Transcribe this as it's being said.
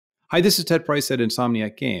Hi, this is Ted Price at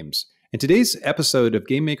Insomniac Games, and today's episode of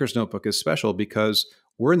Game Maker's Notebook is special because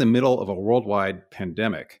we're in the middle of a worldwide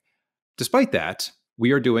pandemic. Despite that,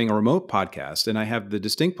 we are doing a remote podcast, and I have the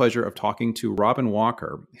distinct pleasure of talking to Robin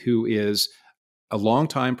Walker, who is a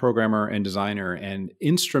longtime programmer and designer and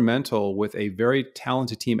instrumental with a very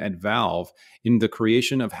talented team at Valve in the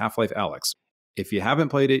creation of Half-Life Alyx. If you haven't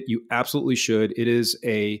played it, you absolutely should. It is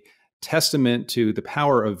a testament to the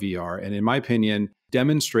power of VR, and in my opinion,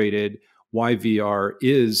 demonstrated why VR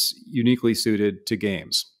is uniquely suited to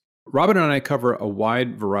games. Robin and I cover a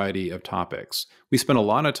wide variety of topics. We spent a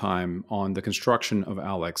lot of time on the construction of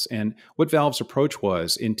Alyx and what Valve's approach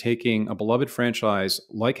was in taking a beloved franchise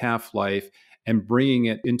like Half-Life and bringing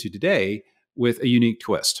it into today with a unique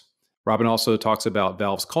twist. Robin also talks about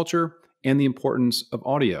Valve's culture and the importance of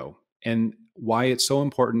audio and why it's so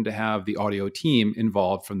important to have the audio team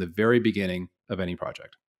involved from the very beginning of any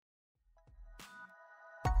project.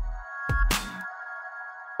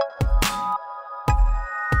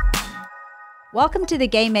 Welcome to the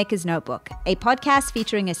Game Maker's Notebook, a podcast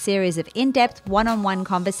featuring a series of in-depth one-on-one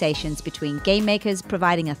conversations between game makers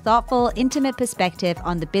providing a thoughtful, intimate perspective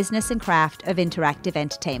on the business and craft of interactive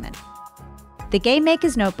entertainment. The Game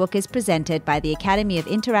Maker's Notebook is presented by the Academy of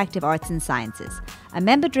Interactive Arts and Sciences, a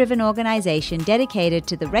member-driven organization dedicated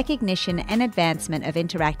to the recognition and advancement of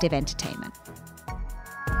interactive entertainment.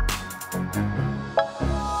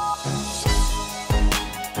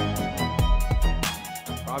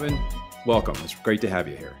 Robin, welcome. It's great to have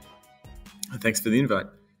you here. Thanks for the invite.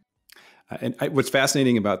 What's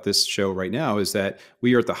fascinating about this show right now is that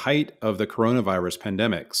we are at the height of the coronavirus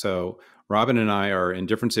pandemic. So Robin and I are in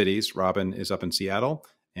different cities. Robin is up in Seattle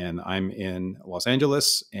and I'm in Los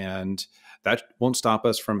Angeles. And that won't stop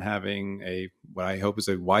us from having what I hope is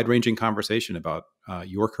a wide-ranging conversation about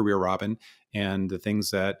your career, Robin, and the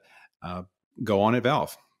things that go on at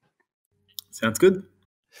Valve. Sounds good.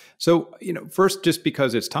 So, first, just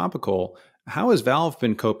because it's topical, how has Valve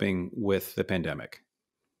been coping with the pandemic?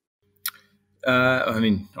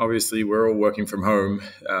 Obviously, we're all working from home,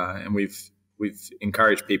 and we've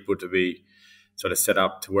encouraged people to be sort of set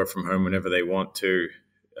up to work from home whenever they want to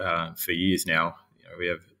for years now. We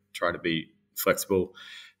have tried to be flexible,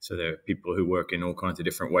 so there are people who work in all kinds of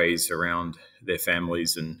different ways around their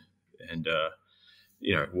families and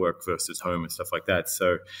work versus home and stuff like that.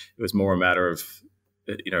 So it was more a matter of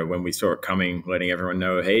when we saw it coming, letting everyone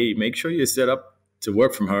know, hey, make sure you're set up to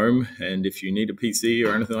work from home. And if you need a PC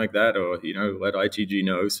or anything like that, or, let ITG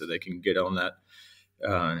know so they can get on that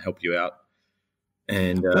and help you out.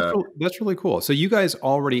 And that's really cool. So you guys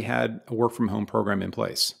already had a work from home program in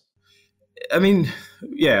place.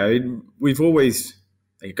 We've always,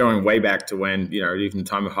 going way back to when, even the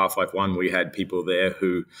time of Half-Life 1, we had people there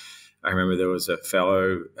who, I remember there was a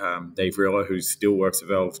fellow, Dave Rilla, who still works at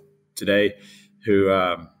Valve today, who,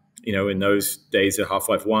 in those days at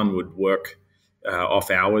Half-Life 1 would work off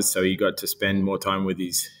hours. So he got to spend more time with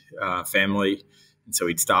his family. And so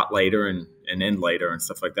he'd start later and end later and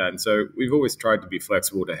stuff like that. And so we've always tried to be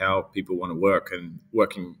flexible to how people want to work, and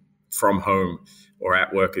working from home or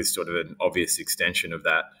at work is sort of an obvious extension of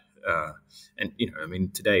that.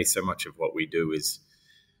 Today, so much of what we do is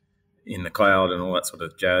in the cloud and all that sort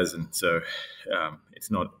of jazz. And so it's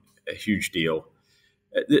not a huge deal.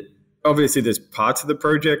 Obviously, there's parts of the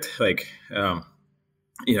project on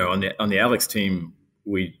the Alyx team,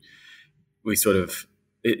 we sort of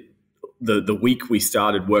the week we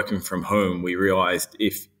started working from home, we realized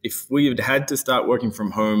if we had to start working from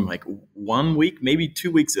home like 1 week, maybe 2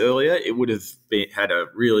 weeks earlier, it would have had a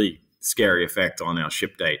really scary effect on our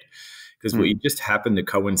ship date, because we just happened to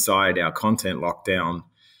coincide our content lockdown.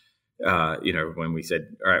 When we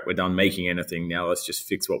said, all right, we're done making anything now, let's just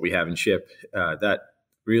fix what we have and ship. That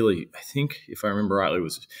really, I think, if I remember rightly,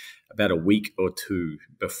 was about a week or two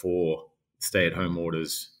before stay-at-home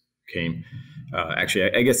orders came.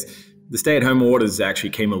 Actually, I guess the stay-at-home orders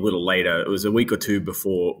actually came a little later. It was a week or two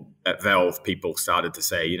before at Valve people started to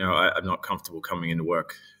say, I'm not comfortable coming into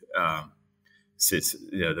work. Since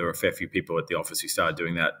there were a fair few people at the office who started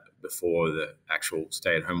doing that before the actual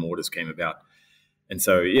stay-at-home orders came about. And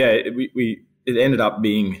so, it ended up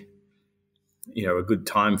being a good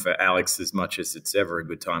time for Alyx, as much as it's ever a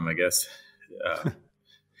good time, I guess.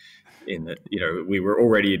 In that, we were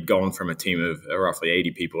already had gone from a team of roughly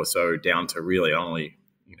 80 people or so down to really only,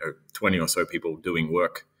 20 or so people doing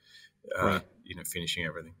work, right. Finishing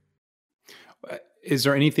everything. Is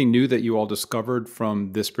there anything new that you all discovered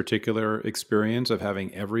from this particular experience of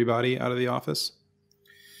having everybody out of the office?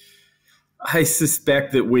 I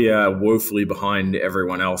suspect that we are woefully behind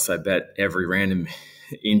everyone else. I bet every random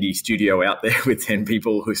indie studio out there with 10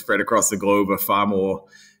 people who spread across the globe are far more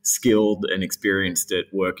skilled and experienced at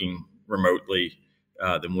working remotely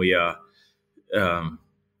than we are.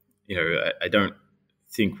 I don't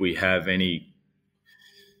think we have any.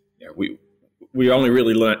 We only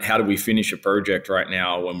really learned how do we finish a project right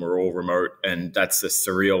now when we're all remote, and that's a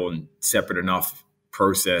surreal and separate enough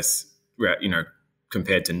process,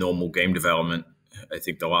 compared to normal game development. I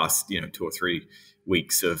think the last 2 or 3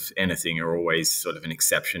 weeks of anything are always sort of an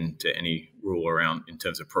exception to any rule around in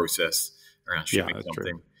terms of process around shipping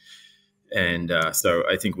something. True. And so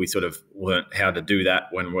I think we sort of learned how to do that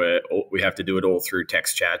when we have to do it all through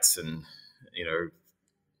text chats and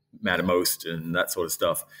Mattermost and that sort of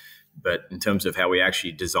stuff. But in terms of how we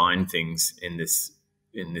actually design things in this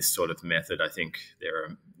sort of method, I think there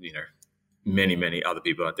are many other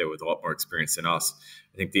people out there with a lot more experience than us.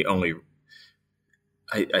 I think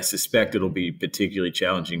I suspect it'll be particularly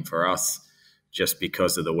challenging for us just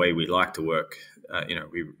because of the way we like to work.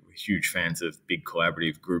 We're huge fans of big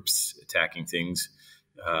collaborative groups attacking things,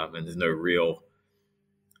 and there's no real,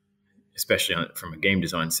 especially from a game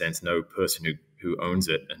design sense, no person who owns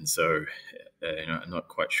it. And so, I'm not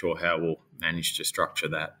quite sure how we'll manage to structure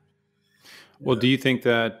that. Well, do you think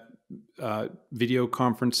that video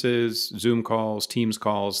conferences, Zoom calls, Teams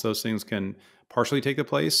calls, those things can partially take the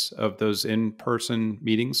place of those in-person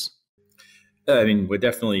meetings? I mean, we're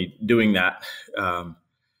definitely doing that.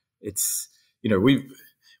 It's,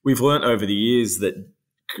 we've learned over the years that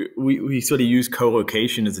we sort of use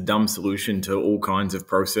co-location as a dumb solution to all kinds of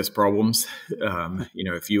process problems.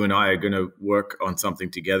 If you and I are going to work on something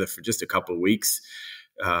together for just a couple of weeks,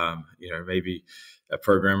 maybe a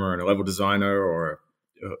programmer and a level designer or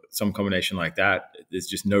some combination like that, there's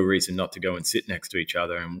just no reason not to go and sit next to each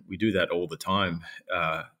other. And we do that all the time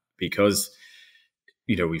because,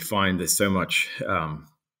 we find there's so much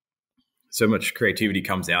creativity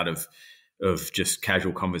comes out of just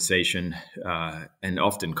casual conversation, and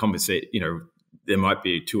often there might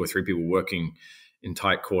be 2 or 3 people working in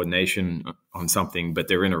tight coordination on something, but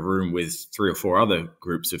they're in a room with 3 or 4 other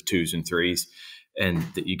groups of 2s and 3s. And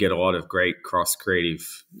that you get a lot of great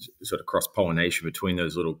cross-creative, sort of cross-pollination between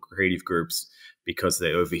those little creative groups because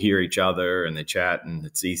they overhear each other and they chat, and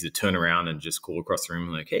it's easy to turn around and just call across the room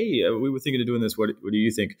like, hey, we were thinking of doing this. What do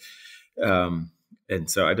you think? And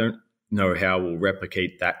so I don't know how we'll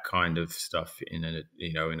replicate that kind of stuff in a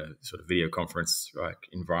sort of video conference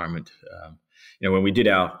environment. When we did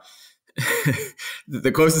our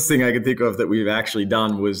the closest thing I can think of that we've actually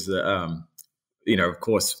done was of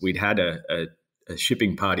course we'd had a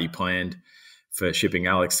shipping party planned for shipping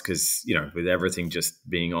Alyx because with everything just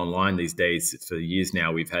being online these days for years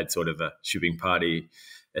now, we've had sort of a shipping party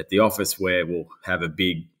at the office where we'll have a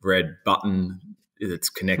big red button that's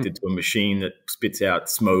connected to a machine that spits out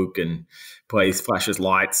smoke and flashes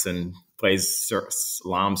lights and plays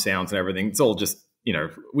alarm sounds and everything. It's all just,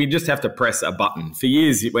 we just have to press a button. For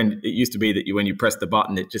years, when it used to be that when you press the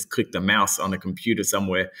button, it just clicked a mouse on a computer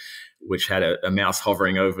somewhere, which had a mouse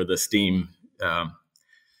hovering over the Steam,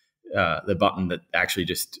 the button that actually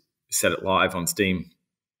just set it live on Steam.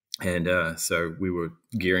 And so we were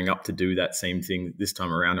gearing up to do that same thing this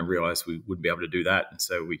time around and realized we wouldn't be able to do that. And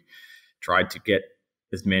so we tried to get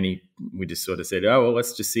as many. We just sort of said,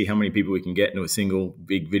 let's just see how many people we can get into a single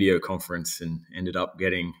big video conference, and ended up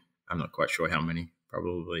getting, I'm not quite sure how many,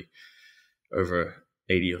 probably over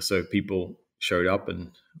 80 or so people showed up,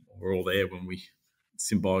 and we're all there when we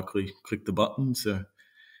symbolically clicked the button. So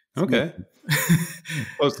okay.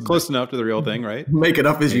 close enough to the real thing, right? Make it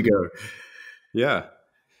up as you go. Yeah.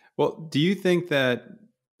 Well, do you think that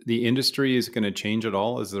the industry is going to change at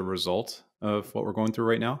all as a result of what we're going through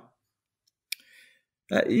right now?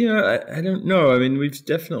 I don't know. I mean, we've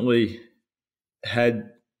definitely had,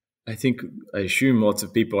 I assume lots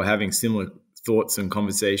of people are having similar thoughts and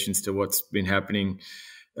conversations to what's been happening,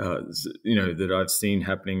 that I've seen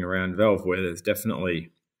happening around Valve, where there's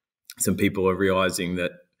definitely some people are realizing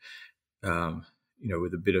that,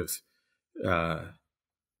 with a bit of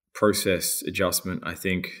process adjustment, I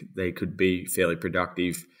think they could be fairly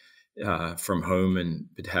productive from home, and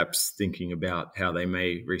perhaps thinking about how they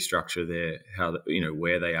may restructure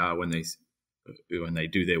where they are when they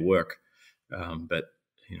do their work. But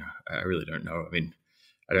I really don't know. I mean,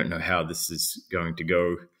 I don't know how this is going to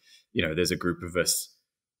go. There's a group of us.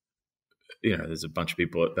 There's a bunch of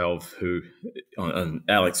people at Valve on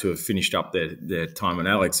Alyx who have finished up their time on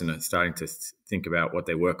Alyx and are starting to think about what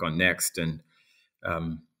they work on next. And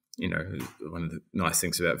one of the nice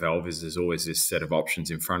things about Valve is there's always this set of options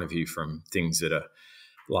in front of you, from things that are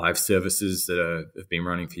live services that have been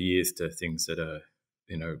running for years to things that are,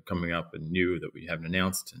 coming up and new that we haven't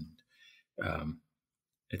announced. And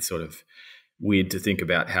it's sort of weird to think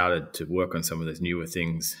about how to work on some of those newer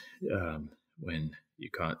things when you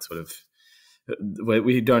can't sort of,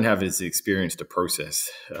 we don't have as experienced a process,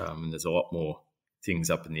 and there's a lot more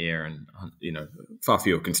things up in the air, and far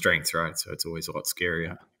fewer constraints, right? So it's always a lot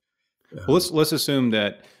scarier. Well, let's assume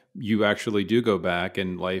that you actually do go back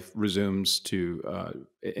and life resumes to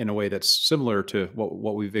in a way that's similar to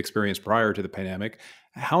what we've experienced prior to the pandemic.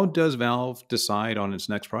 How does Valve decide on its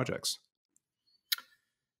next projects?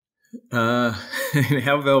 How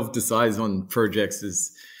Valve decides on projects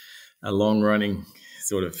is a long-running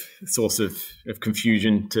sort of source of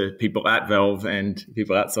confusion to people at Valve and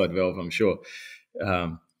people outside Valve, I'm sure.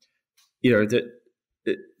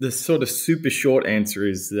 The sort of super short answer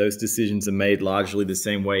is those decisions are made largely the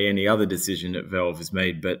same way any other decision at Valve is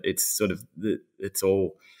made, but it's sort of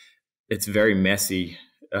it's very messy,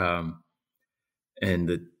 and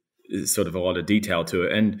there's sort of a lot of detail to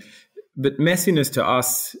it. But messiness to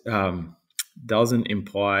us doesn't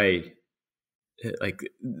imply, like,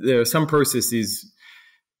 there are some processes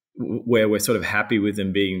where we're sort of happy with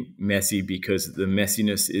them being messy because the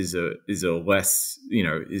messiness is a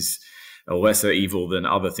lesser evil than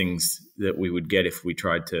other things that we would get if we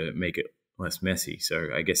tried to make it less messy. So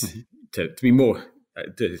I guess to be more,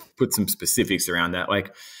 to put some specifics around that,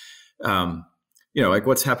 like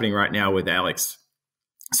what's happening right now with Alyx.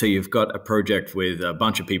 So you've got a project with a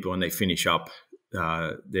bunch of people and they finish up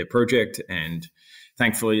their project, and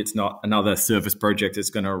thankfully it's not another service project that's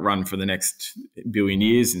going to run for the next billion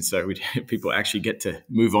years. And so people actually get to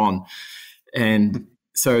move on. And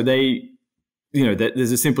so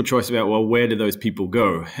there's a simple choice about, well, where do those people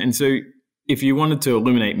go? And so if you wanted to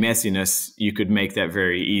eliminate messiness, you could make that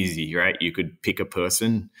very easy, right? You could pick a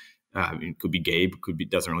person. It could be Gabe,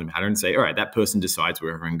 doesn't really matter, and say, all right, that person decides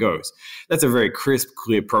where everyone goes. That's a very crisp,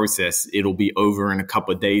 clear process. It'll be over in a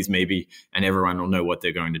couple of days maybe, and everyone will know what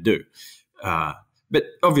they're going to do. But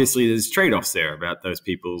obviously there's trade-offs there about those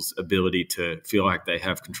people's ability to feel like they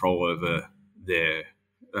have control over the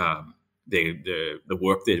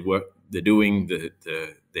work they're doing,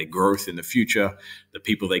 their growth in the future, the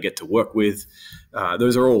people they get to work with.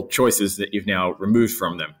 Those are all choices that you've now removed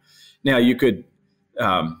from them. Now you could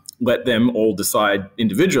let them all decide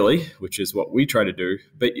individually, which is what we try to do.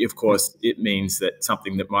 But of course, it means that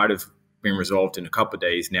something that might have been resolved in a couple of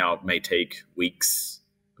days now may take weeks,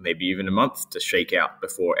 maybe even a month to shake out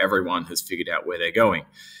before everyone has figured out where they're going.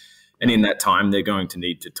 And in that time, they're going to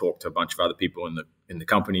need to talk to a bunch of other people in the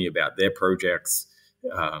company about their projects.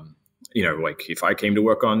 Like if I came to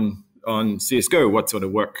work on CSGO, what sort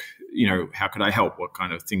of work, how could I help? What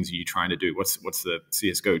kind of things are you trying to do? What's the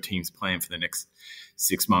CSGO team's plan for the next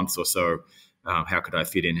 6 months or so? How could I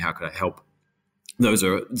fit in? How could I help? Those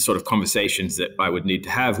are the sort of conversations that I would need to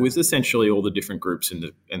have with essentially all the different groups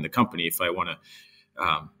in the company if I want to,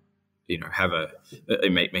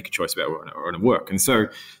 make a choice about where I want to work. And so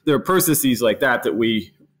there are processes like that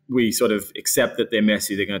we sort of accept that they're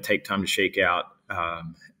messy. They're going to take time to shake out.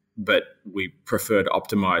 But we prefer to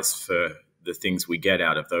optimize for the things we get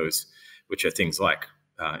out of those, which are things like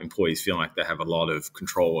employees feeling like they have a lot of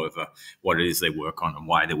control over what it is they work on and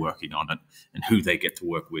why they're working on it and who they get to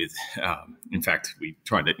work with. In fact, we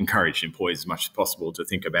try to encourage employees as much as possible to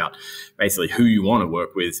think about basically who you want to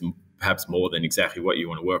work with, and perhaps more than exactly what you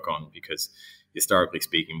want to work on, because historically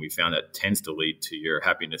speaking, we found that tends to lead to your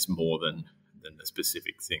happiness more than the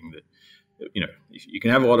specific thing that, you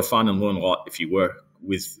can have a lot of fun and learn a lot if you work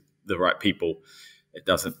with the right people. It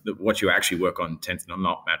doesn't, what you actually work on tends to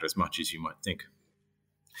not matter as much as you might think.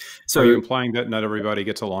 So are you implying that not everybody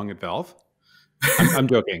gets along at Valve? I'm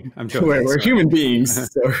joking. We're human beings.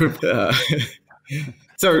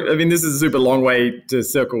 So, I mean, this is a super long way to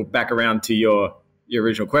circle back around to your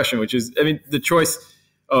original question, which is, I mean, the choice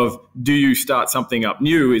of do you start something up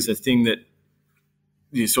new is a thing that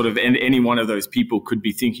you sort of, and any one of those people could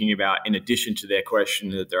be thinking about in addition to their question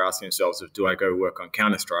that they're asking themselves of, do I go work on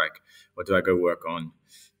Counter-Strike, or do I go work on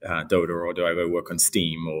Dota, or do I go work on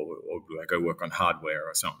Steam, or do I go work on hardware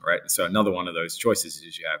or something, right? So another one of those choices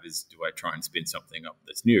you have is, do I try and spin something up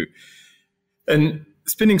that's new? And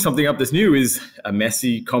spinning something up that's new is a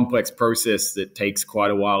messy, complex process that takes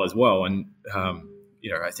quite a while as well. And,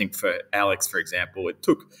 I think for Alyx, for example, it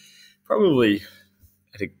took probably,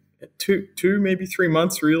 I think, two, maybe 3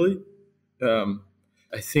 months, really.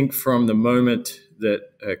 I think from the moment that,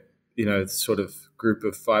 sort of group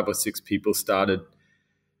of 5 or 6 people started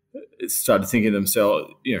thinking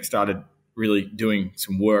themselves, started really doing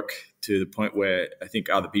some work to the point where I think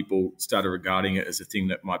other people started regarding it as a thing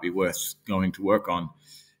that might be worth going to work on.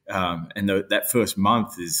 And that first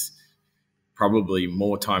month is probably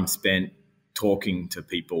more time spent talking to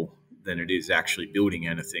people than it is actually building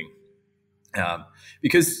anything.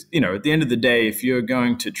 Because, at the end of the day, if you're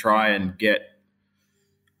going to try and get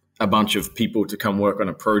a bunch of people to come work on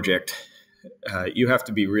a project, you have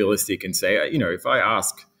to be realistic and say, if I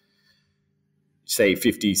ask, say,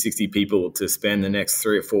 50, 60 people to spend the next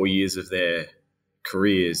 3 or 4 years of their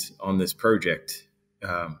careers on this project,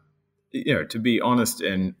 to be honest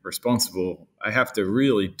and responsible, I have to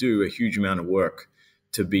really do a huge amount of work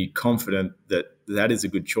to be confident that that is a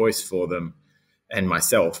good choice for them and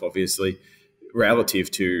myself, obviously,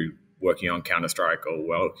 relative to working on Counter-Strike or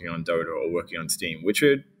working on Dota or working on Steam, which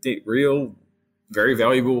are the real, very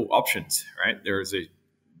valuable options, right? There is a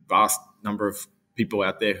vast number of people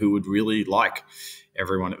out there who would really like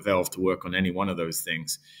everyone at Valve to work on any one of those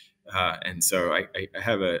things. And so I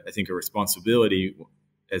have, I think, a responsibility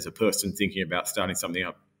as a person thinking about starting something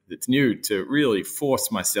up that's new to really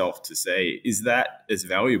force myself to say, is that as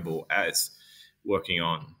valuable as working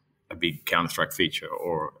on a big Counter-Strike feature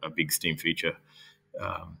or a big Steam feature?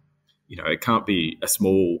 It can't be a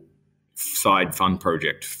small side fun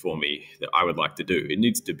project for me that I would like to do. It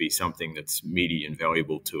needs to be something that's meaty and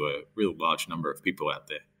valuable to a real large number of people out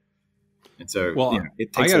there. And so,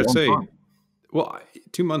 it takes a long time. Well,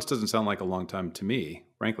 2 months doesn't sound like a long time to me,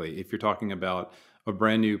 frankly. If you're talking about a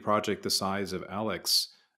brand new project the size of Alyx,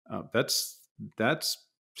 that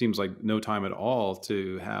seems like no time at all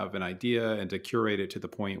to have an idea and to curate it to the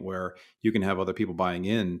point where you can have other people buying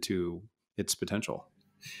into its potential.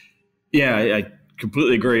 Yeah, I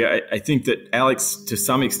completely agree. I think that Alyx, to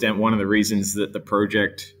some extent, one of the reasons that the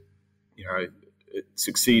project, it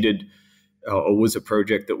succeeded or was a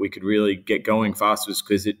project that we could really get going fast was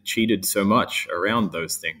because it cheated so much around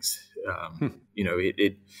those things.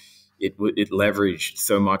 It leveraged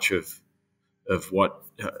so much of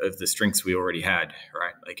the strengths we already had,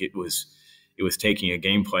 right? Like it was taking a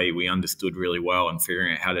gameplay we understood really well and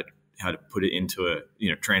figuring out how to put it into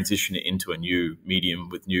transition it into a new medium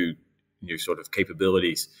with new sort of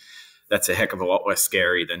capabilities. That's a heck of a lot less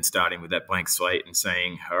scary than starting with that blank slate and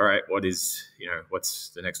saying, all right, what's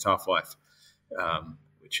the next Half-Life?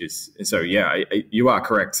 You are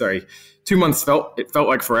correct. Sorry, 2 months felt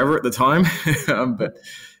like forever at the time, but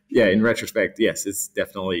yeah, in retrospect, yes, it's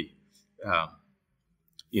definitely,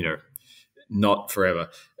 not forever.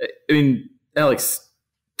 I mean, Alyx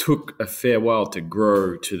took a fair while to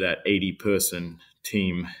grow to that 80-person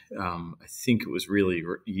team. I think it was really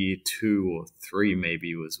year 2 or 3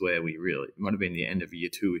 maybe was where we really, it might have been the end of year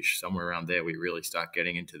 2-ish, somewhere around there, we really start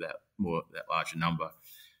getting into that larger number.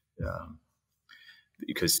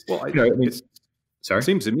 Because, it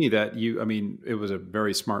seems to me that it was a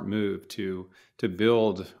very smart move to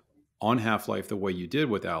build on Half-Life the way you did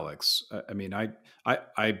with Alyx.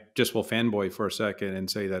 I just will fanboy for a second and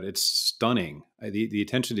say that it's stunning. The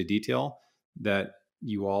attention to detail that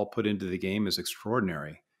you all put into the game is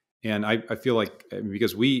extraordinary. And I feel like,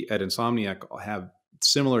 because we at Insomniac have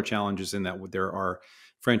similar challenges in that there are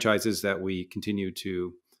franchises that we continue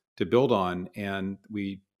to build on, and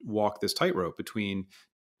we walk this tightrope between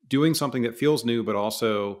doing something that feels new, but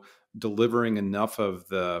also delivering enough of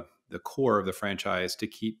the core of the franchise to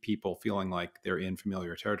keep people feeling like they're in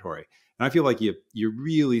familiar territory. And I feel like you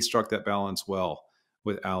really struck that balance well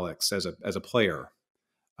with Alyx as a player.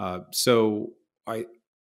 So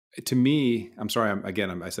to me, I'm sorry,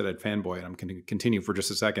 I said I'd fanboy, and I'm going to continue for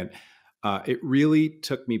just a second. It really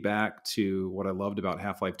took me back to what I loved about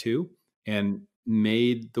Half-Life 2 and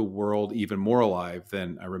made the world even more alive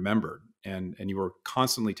than I remembered. And you were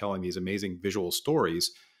constantly telling these amazing visual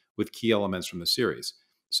stories with key elements from the series.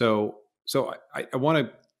 So I want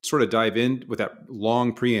to sort of dive in with that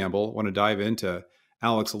long preamble. I want to dive into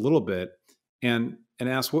Alyx a little bit and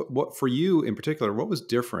ask what for you in particular, what was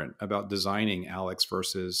different about designing Alyx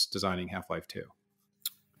versus designing Half-Life 2?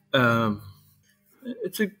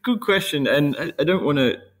 It's a good question, and I don't want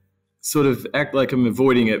to sort of act like I'm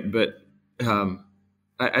avoiding it, but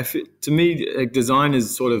to me, like, design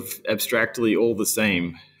is sort of abstractly all the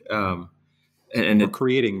same. And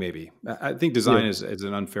creating, maybe. I think design is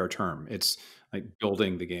an unfair term. It's like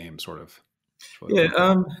building the game, sort of.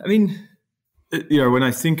 Yeah, when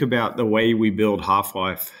I think about the way we build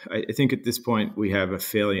Half-Life, I think at this point we have a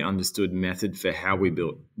fairly understood method for how we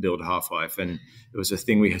build Half-Life, and it was a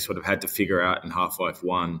thing we sort of had to figure out in Half-Life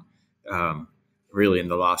 1, really in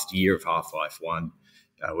the last year of Half-Life 1,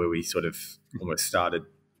 where we sort of almost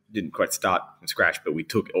didn't quite start from scratch, but we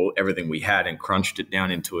took everything we had and crunched it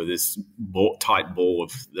down into this tight ball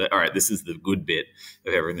of, all right, this is the good bit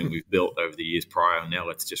of everything we've built over the years prior, and now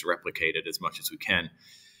let's just replicate it as much as we can.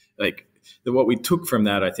 Like, what we took from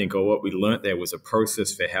that, I think, or what we learned there, was a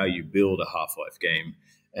process for how you build a Half-Life game,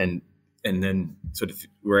 and then sort of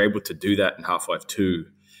we're able to do that in Half-Life 2.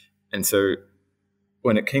 And so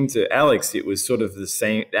when it came to Alyx, it was sort of the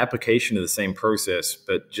same application of the same process,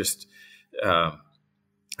 but just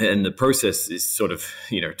and the process is sort of,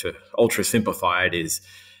 to ultra simplify it, is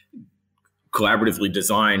collaboratively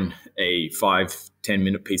design a 5-10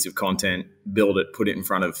 minute piece of content, build it, put it in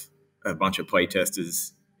front of a bunch of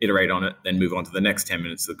playtesters, iterate on it, then move on to the next 10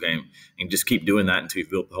 minutes of the game, and just keep doing that until you've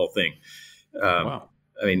built the whole thing. Wow.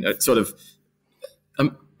 I mean, it's sort of,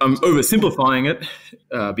 I'm oversimplifying it.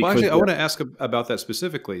 Well, actually, I want to ask about that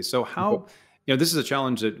specifically. So how, this is a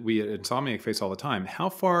challenge that we at Insomniac face all the time.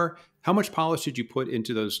 How much polish did you put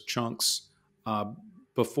into those chunks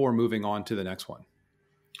before moving on to the next one?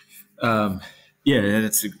 Yeah,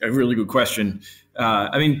 that's a really good question.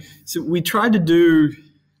 I mean, so we tried to do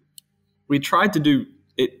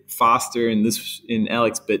it faster in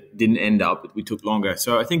Alyx, but didn't end up. We took longer.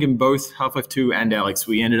 So I think in both Half-Life 2 and Alyx,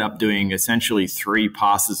 we ended up doing essentially 3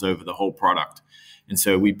 passes over the whole product. And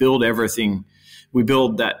so we build everything. We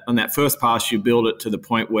build that on that first pass. You build it to the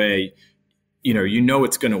point where you know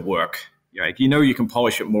it's going to work. Like, you can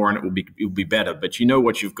polish it more and it will be better. But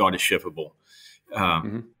what you've got is shippable.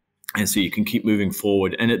 And so you can keep moving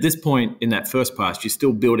forward. And at this point in that first pass, you're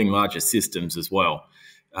still building larger systems as well.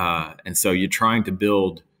 And so you're trying to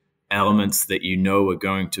build elements that are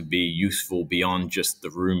going to be useful beyond just the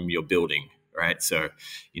room you're building, right? So,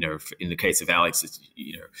 in the case of Alyx, it's,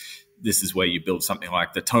 this is where you build something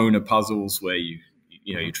like the toner puzzles, where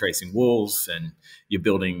you're tracing walls and you're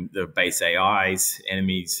building the base AIs,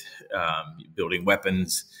 enemies, you're building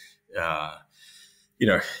weapons.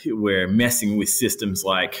 We're messing with systems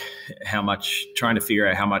like trying to figure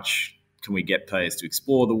out how much can we get players to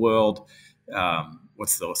explore the world,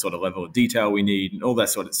 what's the sort of level of detail we need, and all that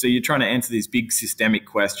sort of. So you're trying to answer these big systemic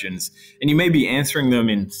questions, and you may be answering them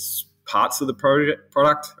in parts of the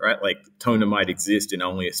product, right? Like toner might exist in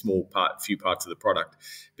only a few parts of the product,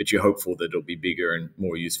 but you're hopeful that it'll be bigger and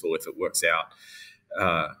more useful if it works out.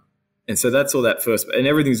 And so that's all that first, and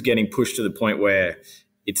everything's getting pushed to the point where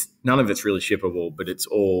none of it's really shippable, but it's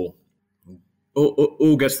all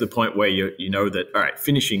gets to the point where you know that, all right,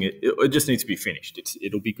 finishing it just needs to be finished.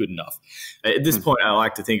 It'll be good enough. At this point, I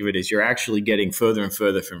like to think of it as you're actually getting further and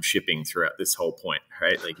further from shipping throughout this whole point,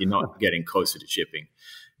 right? Like, you're not getting closer to shipping.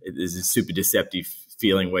 There's a super deceptive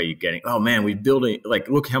feeling where you're getting, oh man, we're building, like,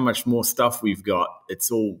 look how much more stuff we've got. It's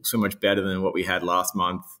all so much better than what we had last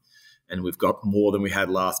month. And we've got more than we had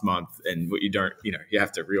last month. And what you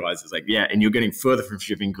have to realize is, like, yeah, and you're getting further from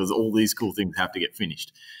shipping because all these cool things have to get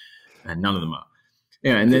finished. And none of them are.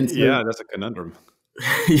 Yeah, and then that's a conundrum.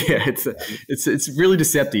 Yeah, it's really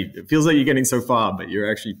deceptive. It feels like you're getting so far, but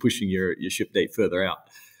you're actually pushing your ship date further out.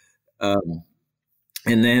 And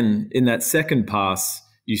then in that second pass,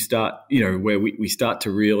 you start, where we start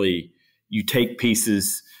to really, you take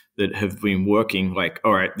pieces that have been working, like,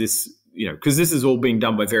 all right, this, because this is all being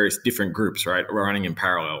done by various different groups, right? We're running in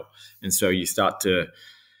parallel. And so you start to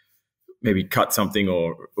maybe cut something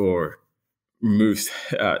or move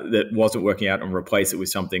that wasn't working out and replace it with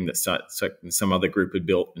something that some other group had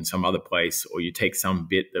built in some other place, or you take some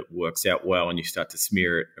bit that works out well and you start to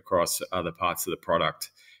smear it across other parts of the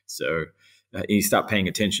product. So you start paying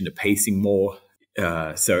attention to pacing more.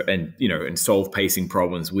 And solve pacing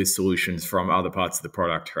problems with solutions from other parts of the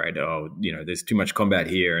product, right? Oh, there's too much combat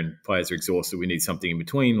here and players are exhausted. We need something in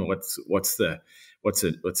between. What's a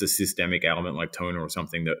systemic element like toner or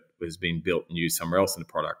something that has been built and used somewhere else in the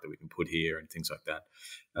product that we can put here, and things like that.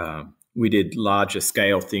 We did larger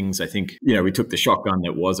scale things. I think, we took the shotgun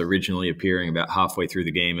that was originally appearing about halfway through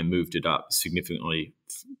the game and moved it up significantly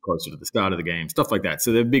closer to the start of the game, stuff like that.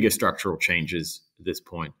 So there are bigger structural changes at this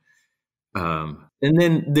point. And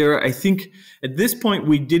then I think at this point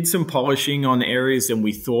we did some polishing on areas and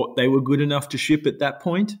we thought they were good enough to ship at that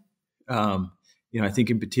point. I think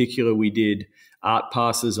in particular we did art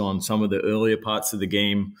passes on some of the earlier parts of the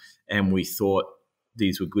game, and we thought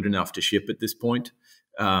these were good enough to ship at this point.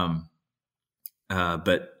 But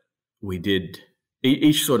we did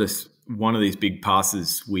each sort of one of these big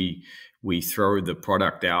passes, we throw the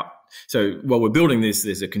product out. So while we're building this,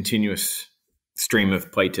 there's a continuous stream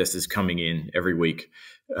of playtesters coming in every week.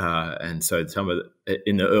 And so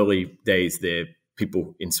in the early days, they're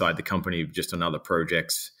people inside the company just on other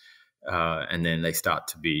projects. And then they start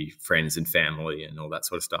to be friends and family and all that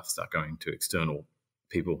sort of stuff, start going to external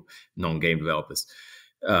people, non-game developers.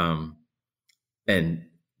 But in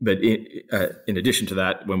addition to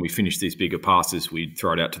that, when we finish these bigger passes, we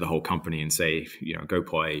throw it out to the whole company and say, go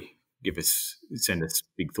play, send us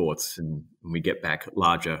big thoughts. And we get back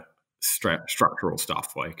larger structural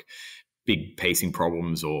stuff like big pacing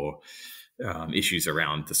problems or issues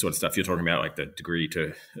around the sort of stuff you're talking about, like the degree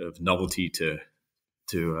of novelty to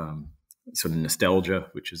sort of nostalgia,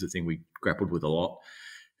 which is a thing we grappled with a lot,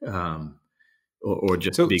 or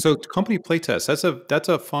just so company playtests. That's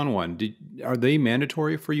a fun one. Are they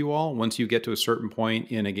mandatory for you all once you get to a certain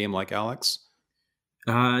point in a game like Alyx?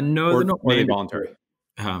 No, they're not. Or are they voluntary?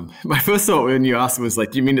 My first thought when you asked was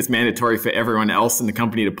like, do you mean it's mandatory for everyone else in the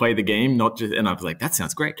company to play the game, not just? And I was like, that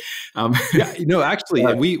sounds great. Yeah, no, actually,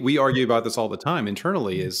 we argue about this all the time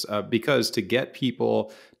internally. Is because to get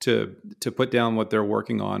people to put down what they're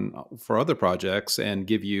working on for other projects and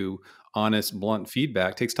give you honest, blunt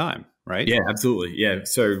feedback takes time, right? Yeah, absolutely. Yeah,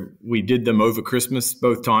 so we did them over Christmas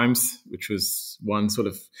both times, which was one sort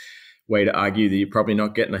of way to argue that you're probably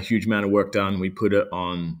not getting a huge amount of work done. We put it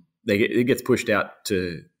on. It gets pushed out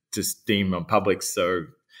to Steam on Public, so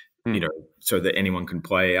so that anyone can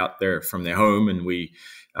play out there from their home. And we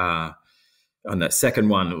on that second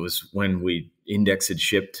one, it was when index had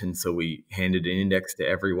shipped, and so we handed an index to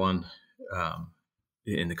everyone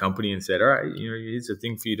in the company and said, "All right, here's a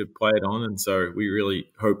thing for you to play it on." And so we really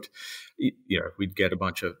hoped, we'd get a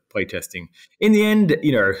bunch of playtesting. In the end,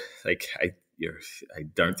 I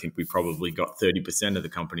don't think we probably got 30% of the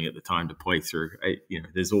company at the time to play through.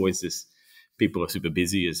 There's always this, people are super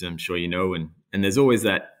busy, as I'm sure you know, and there's always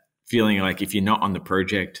that feeling like if you're not on the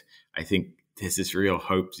project, I think there's this real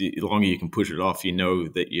hope. The longer you can push it off,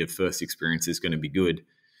 that your first experience is going to be good.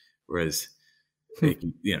 Whereas,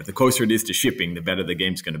 the closer it is to shipping, the better the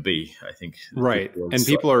game's going to be, I think. Right. And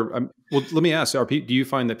people are, well, let me ask, do you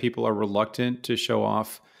find that people are reluctant to show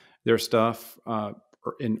off their stuff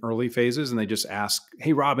in early phases, and they just ask,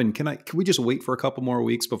 "Hey, Robin, can we just wait for a couple more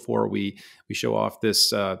weeks before we show off this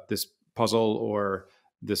this puzzle or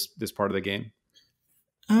this part of the game?"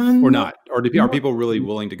 Or not? Or are people really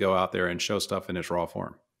willing to go out there and show stuff in its raw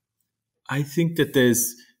form? I think that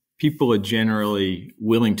people are generally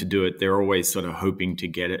willing to do it. They're always sort of hoping to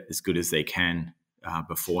get it as good as they can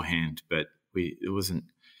beforehand, but it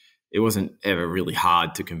wasn't ever really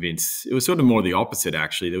hard to convince. It was sort of more the opposite,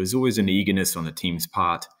 actually. There was always an eagerness on the team's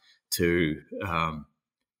part to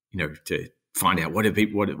find out what do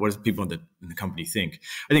people in the company think.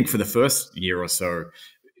 I think for the first year or so,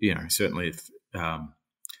 certainly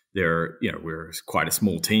we're quite a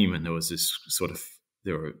small team, and there was this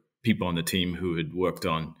there were people on the team who had worked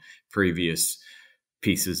on previous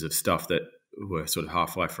pieces of stuff that were sort of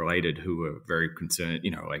Half-Life related, who were very concerned,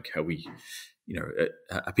 like how we,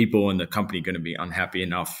 are people in the company going to be unhappy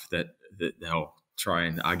enough that they'll try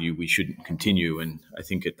and argue we shouldn't continue? And I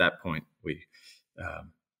think at that point,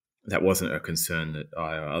 that wasn't a concern that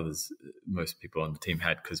I or most people on the team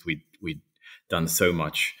had, because we'd done so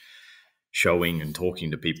much showing and talking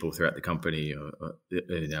to people throughout the company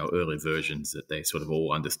in our early versions that they sort of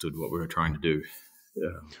all understood what we were trying to do.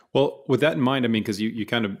 Well, with that in mind, I mean, because you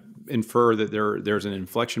kind of infer that there's an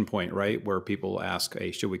inflection point, right, where people ask,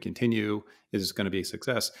 "Hey, should we continue? Is this going to be a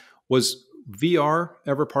success?" Was VR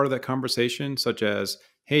ever part of that conversation, such as,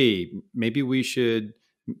 "Hey, maybe we should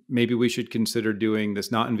consider doing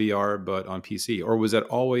this not in VR but on PC," or was that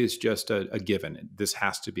always just a given? This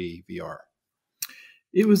has to be VR.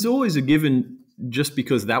 It was always a given, just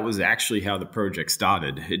because that was actually how the project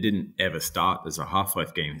started. It didn't ever start as a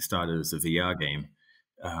Half-Life game. It started as a VR game,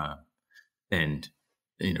 and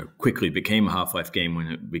quickly became a Half-Life game when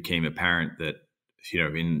it became apparent that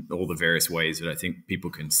in all the various ways that I think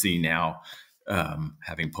people can see now,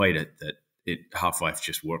 having played it, that Half-Life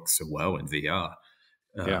just works so well in VR.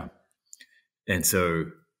 And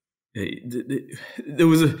so there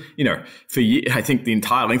was I think the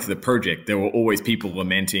entire length of the project, there were always people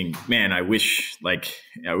lamenting, "Man, I wish there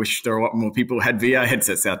were a lot more people who had VR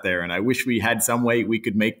headsets out there, and I wish we had some way we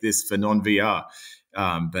could make this for non-VR."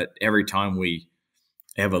 But every time we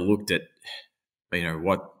ever looked at,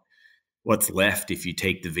 what's left if you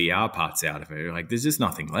take the VR parts out of it, there's just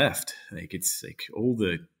nothing left. It's like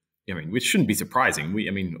which shouldn't be surprising.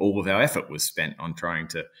 All of our effort was spent on trying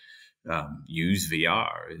to use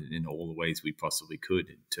VR in all the ways we possibly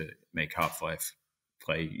could to make Half-Life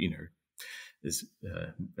play,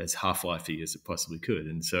 as Half-Life-y as it possibly could.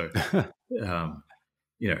 And so,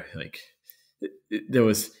 there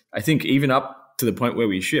was, I think, even up to the point where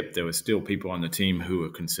we shipped, there were still people on the team who were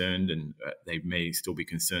concerned, and they may still be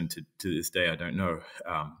concerned to this day, I don't know,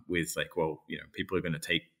 with people are going to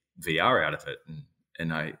take VR out of it.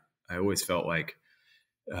 And I always felt like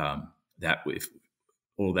that if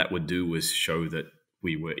all that would do was show that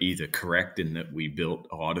we were either correct in that we built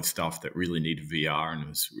a lot of stuff that really needed VR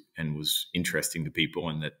and was interesting to people,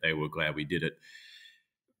 and that they were glad we did it,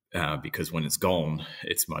 because when it's gone,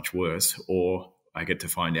 it's much worse. Or I get to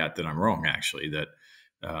find out that I'm wrong, actually, that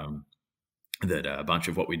a bunch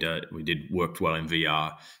of what we did worked well in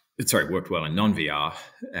VR, worked well in non-VR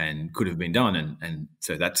and could have been done. And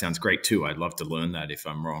so that sounds great too. I'd love to learn that if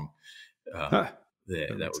I'm wrong. That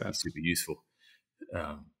would be super useful.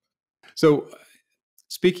 So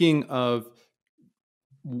speaking of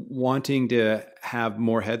wanting to have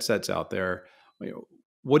more headsets out there,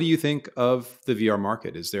 what do you think of the VR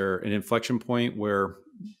market? Is there an inflection point where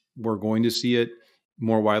we're going to see it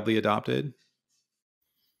more widely adopted?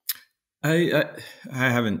 I've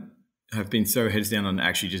been so heads down on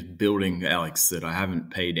actually just building Alyx that I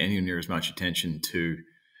haven't paid anywhere near as much attention to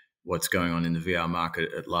what's going on in the VR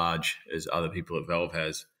market at large as other people at Valve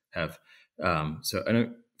have. So I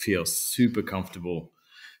don't feel super comfortable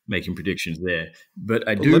making predictions there, but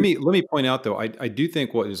I do. Let me point out though, I do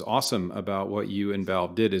think what is awesome about what you and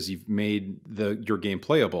Valve did is you've made your game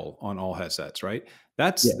playable on all headsets, right?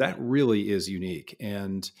 That really is unique,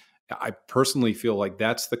 and I personally feel like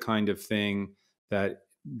that's the kind of thing that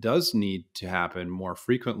does need to happen more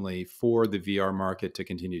frequently for the VR market to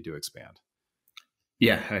continue to expand.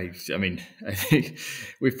 Yeah, I mean, I think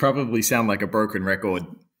we probably sound like a broken record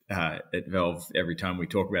at Valve every time we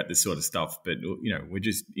talk about this sort of stuff, but we're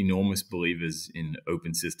just enormous believers in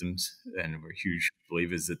open systems, and we're huge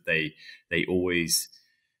believers that they always.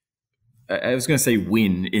 I was going to say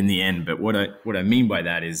win in the end, but what I mean by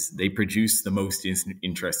that is they produce the most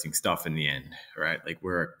interesting stuff in the end, right? Like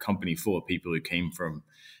we're a company full of people who came from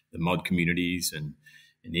the mod communities and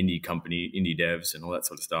indie devs and all that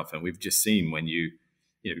sort of stuff, and we've just seen when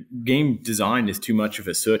game design is too much of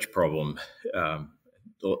a search problem.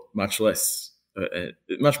 Much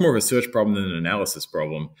more of a search problem than an analysis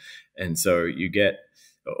problem. And so you get,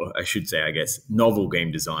 or I should say, I guess, novel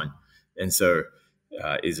game design. And so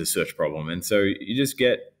is a search problem. And so you just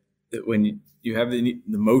get, when you have the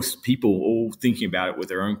most people all thinking about it with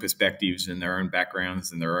their own perspectives and their own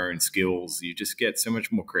backgrounds and their own skills, you just get so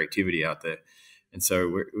much more creativity out there. And so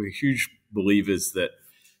we're huge believers that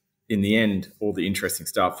in the end, all the interesting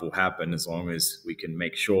stuff will happen as long as we can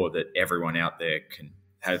make sure that everyone out there can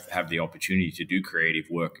have the opportunity to do creative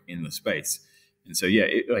work in the space. And so,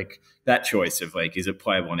 like that choice of like, is it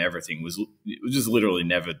playable on everything was just literally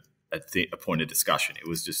never a point of discussion. It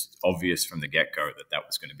was just obvious from the get-go that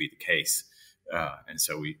was going to be the case. And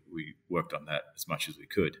so we worked on that as much as we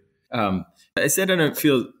could. I said I don't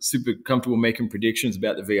feel super comfortable making predictions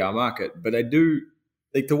about the VR market, but I do,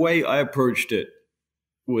 like the way I approached it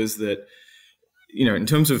was that, in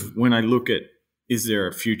terms of when I look at, is there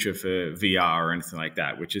a future for VR or anything like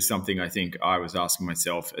that, which is something I think I was asking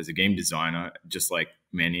myself as a game designer, just like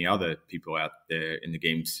many other people out there in the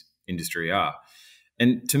games industry are.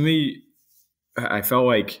 And to me, I felt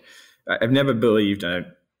like I've never believed, I don't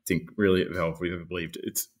think really at Valve we've ever believed,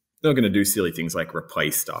 it's not going to do silly things like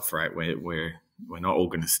replace stuff, right? We're not all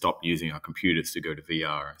going to stop using our computers to go to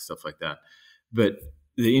VR and stuff like that. But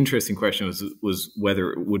the interesting question was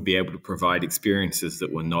whether it would be able to provide experiences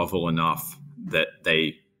that were novel enough that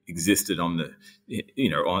they existed on the,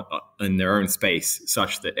 in their own space,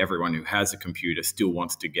 such that everyone who has a computer still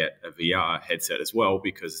wants to get a VR headset as well,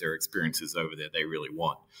 because there are experiences over there they really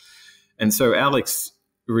want. And so Alyx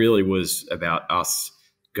really was about us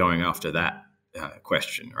going after that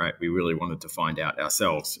question, right? We really wanted to find out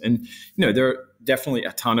ourselves. And, there are definitely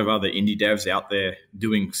a ton of other indie devs out there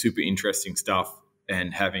doing super interesting stuff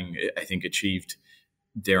and having, I think, achieved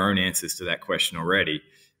their own answers to that question already.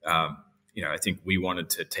 I think we wanted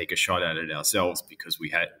to take a shot at it ourselves because we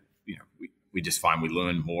had, we just find we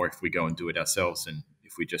learn more if we go and do it ourselves and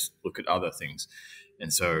if we just look at other things.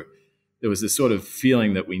 And so there was this sort of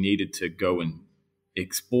feeling that we needed to go and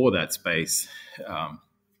explore that space.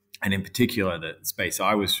 And in particular, the space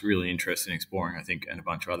I was really interested in exploring, I think, and a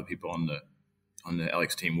bunch of other people on the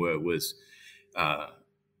Alyx team was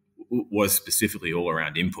specifically all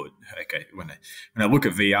around input. Okay, when I look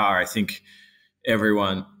at VR, I think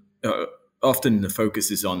everyone often the focus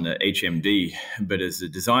is on the HMD, but as a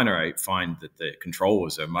designer, I find that the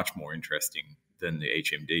controllers are much more interesting than the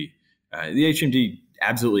HMD. The HMD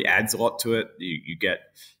absolutely adds a lot to it. You get,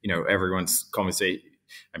 everyone's conversation.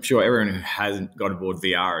 I'm sure everyone who hasn't got aboard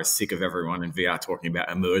VR is sick of everyone in VR talking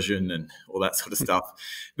about immersion and all that sort of stuff.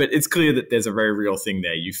 But it's clear that there's a very real thing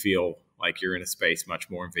there. You feel like you're in a space much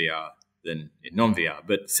more in VR than in non-VR.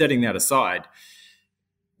 But setting that aside,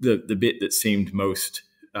 the bit that seemed most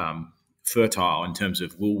fertile in terms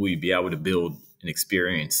of will we be able to build an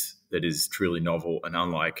experience that is truly novel and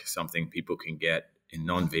unlike something people can get in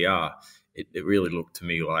non-VR, it really looked to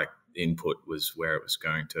me like input was where it was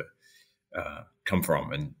going to come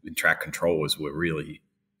from, and track controllers were really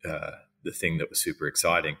the thing that was super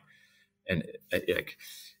exciting. And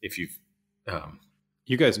if you've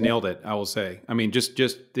You guys nailed it, I will say. I mean, just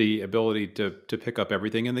the ability to pick up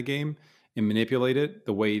everything in the game and manipulate it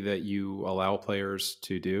the way that you allow players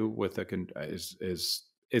to do with is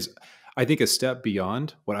I think a step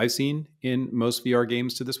beyond what I've seen in most VR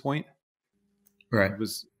games to this point. Right. It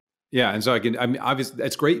was, yeah, and so I mean, obviously,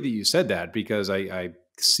 it's great that you said that because I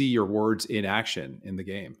see your words in action in the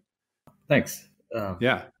game. Thanks.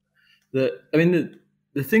 Yeah. The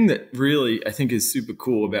thing that really I think is super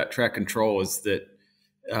cool about track control is that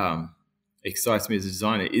excites me as a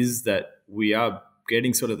designer is that we are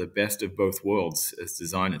getting sort of the best of both worlds as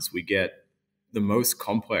designers. We get the most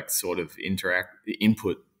complex sort of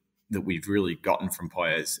input that we've really gotten from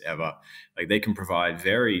players ever. Like they can provide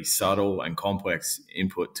very subtle and complex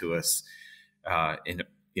input to us in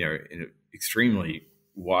an extremely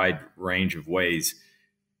wide range of ways.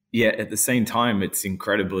 Yet at the same time, it's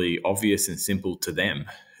incredibly obvious and simple to them,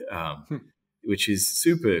 which is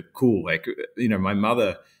super cool. Like, my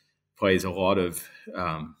mother plays a lot of,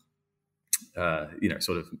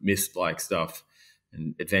 sort of Myst-like stuff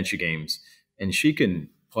and adventure games. And she can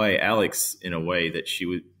play Alyx in a way that she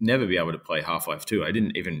would never be able to play Half-Life 2. I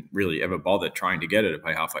didn't even really ever bother trying to get her to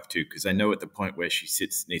play Half-Life 2 because I know at the point where she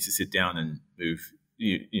needs to sit down and move,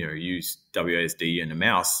 use WASD and a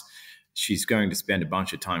mouse, she's going to spend a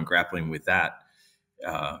bunch of time grappling with that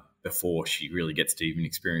before she really gets to even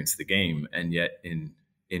experience the game. And yet in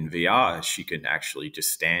VR, she can actually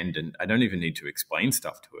just stand, and I don't even need to explain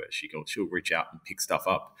stuff to her. She'll reach out and pick stuff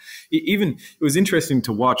up. It was interesting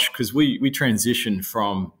to watch because we transitioned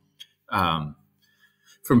from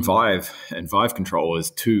Vive and Vive controllers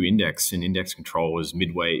to Index, and Index controllers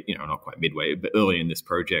midway, not quite midway, but early in this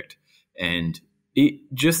project. And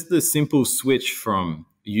just the simple switch from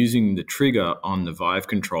using the trigger on the Vive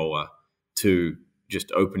controller to just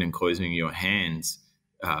open and closing your hands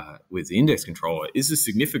with the Index controller is a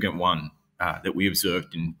significant one that we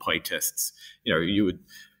observed in play tests. You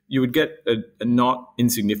would get a not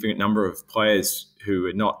insignificant number of players who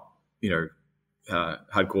are not,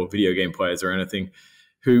 hardcore video game players or anything,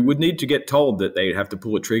 who would need to get told that they'd have to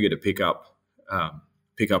pull a trigger to pick up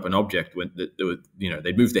an object when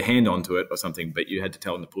they'd move their hand onto it or something, but you had to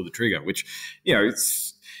tell them to pull the trigger, which,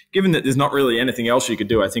 it's given that there's not really anything else you could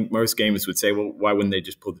do. I think most gamers would say, well, why wouldn't they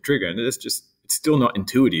just pull the trigger? And it's still not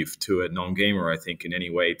intuitive to a non-gamer, I think, in any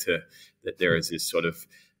way that there is this sort of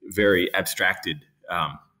very abstracted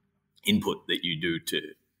input that you do to,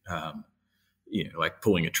 like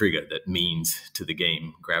pulling a trigger that means to the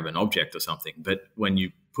game, grab an object or something. But when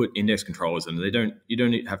you put Index controllers in, you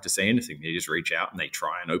don't have to say anything. They just reach out and they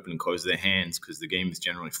try and open and close their hands because the game is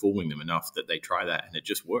generally fooling them enough that they try that and it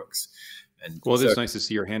just works. And well, it's nice to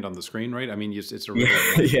see your hand on the screen, right? I mean, it's a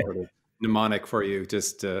really sort of mnemonic for you,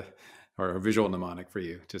 or a visual mnemonic for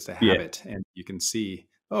you, just to have it, and you can see,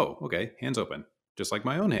 oh, okay, hands open, just like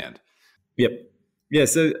my own hand. Yep. Yeah.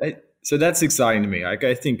 So that's exciting to me.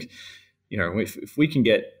 I think, if we can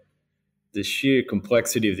get the sheer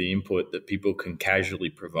complexity of the input that people can casually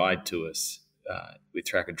provide to us with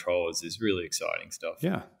track controllers is really exciting stuff.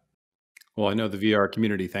 Yeah. Well, I know the VR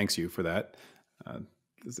community thanks you for that.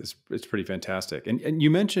 It's pretty fantastic. And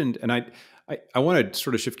you mentioned, and I want to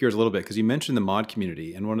sort of shift gears a little bit because you mentioned the mod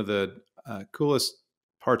community, and one of the coolest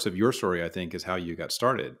parts of your story, I think, is how you got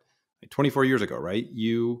started. Like 24 years ago, right?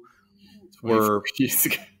 You were years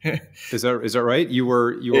ago. is that right? You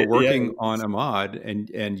were working on a mod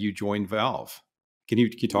and you joined Valve. Can you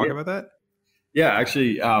talk about that? Yeah,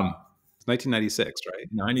 actually, it's 1996, right?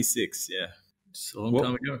 96, yeah, just a long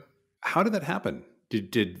time ago. How did that happen?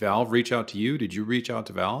 Did Valve reach out to you? Did you reach out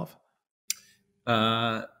to Valve?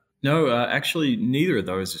 No, actually, neither of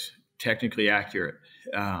those is technically accurate.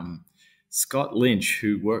 Scott Lynch,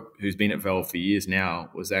 who's been at Valve for years now,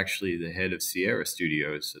 was actually the head of Sierra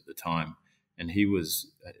Studios at the time. And he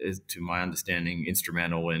was, to my understanding,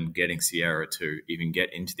 instrumental in getting Sierra to even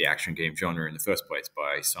get into the action game genre in the first place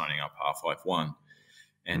by signing up Half-Life 1.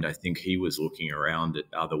 And I think he was looking around at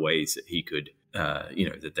other ways that he could,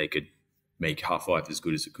 that they could make Half-Life as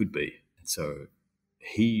good as it could be. And so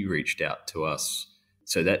he reached out to us.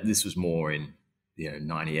 So that this was more in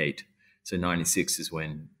 98. So 96 is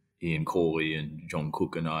when Ian Corley and John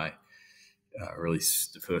Cook and I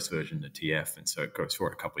released the first version of TF. And so it goes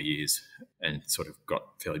for a couple of years and sort of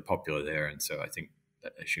got fairly popular there. And so I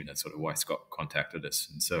assume that's sort of why Scott contacted us.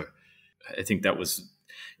 And so I think that was,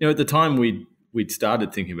 at the time we'd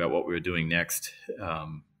started thinking about what we were doing next.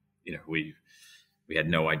 We had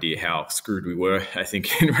no idea how screwed we were, I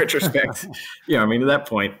think, in retrospect. At that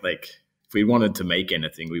point, like, if we wanted to make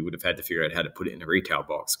anything, we would have had to figure out how to put it in a retail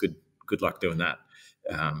box. Good luck doing that.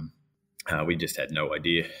 We just had no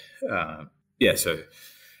idea. So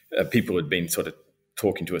people had been sort of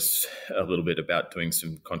talking to us a little bit about doing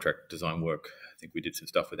some contract design work. I think we did some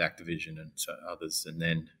stuff with Activision and others, and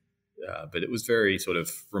then but it was very sort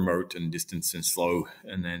of remote and distant and slow.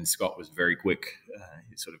 And then Scott was very quick.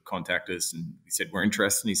 He sort of contacted us and he said, we're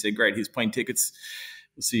interested. And he said, great, here's plane tickets.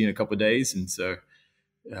 We'll see you in a couple of days. And so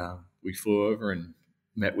we flew over and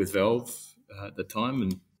met with Valve at the time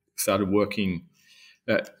and started working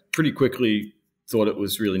pretty quickly. Thought it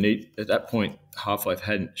was really neat. At that point, Half-Life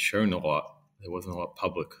hadn't shown a lot. There wasn't a lot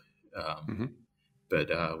public.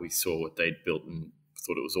 But we saw what they'd built and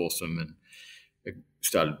thought it was awesome. And it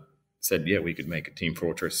said, yeah, we could make a Team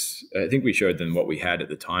Fortress. I think we showed them what we had at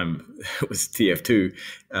the time. It was TF2.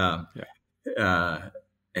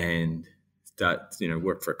 And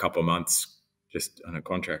worked for a couple of months just on a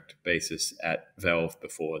contract basis at Valve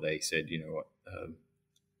before they said, you know what,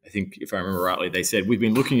 I think if I remember rightly, they said, we've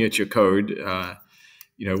been looking at your code,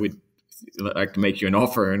 we'd like to make you an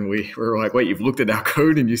offer. And we were like, wait, you've looked at our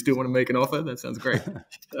code and you still want to make an offer? That sounds great.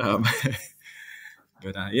 So.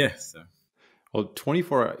 Well,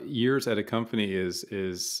 24 years at a company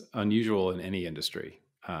is unusual in any industry.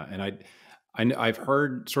 And I've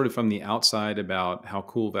heard sort of from the outside about how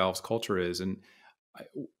cool Valve's culture is. And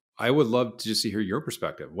I would love to just hear your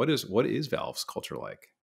perspective. What is Valve's culture like?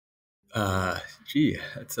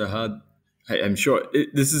 That's a hard. I'm sure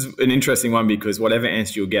this is an interesting one because whatever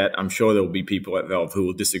answer you'll get, I'm sure there'll be people at Valve who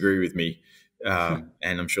will disagree with me. And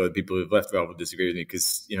I'm sure the people who've left Valve will disagree with me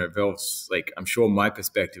because, Valve's I'm sure my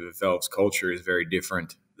perspective of Valve's culture is very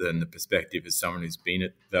different than the perspective of someone who's been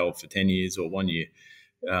at Valve for 10 years or 1 year.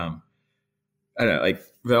 I don't know,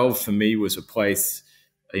 Valve for me was a place,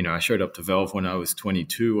 I showed up to Valve when I was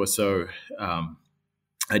 22 or so.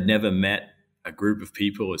 I'd never met a group of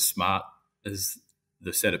people as smart as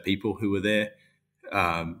the set of people who were there.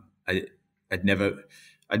 I'd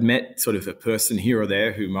met sort of a person here or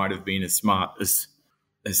there who might have been as smart as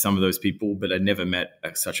some of those people, but I'd never met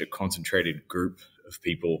such a concentrated group of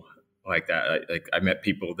people like that. I met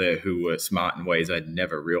people there who were smart in ways I'd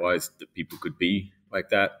never realized that people could be like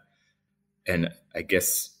that. And I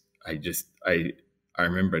guess I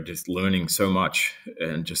remember just learning so much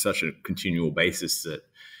and just such a continual basis that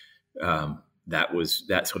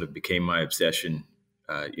that sort of became my obsession.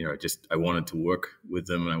 I wanted to work with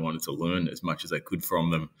them and I wanted to learn as much as I could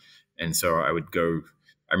from them. And so I would go,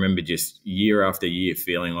 I remember just year after year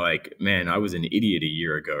feeling like, man, I was an idiot a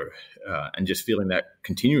year ago, and just feeling that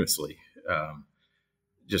continuously,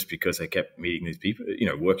 just because I kept meeting these people,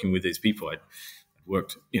 working with these people. I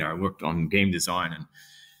worked on game design and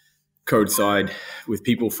code side with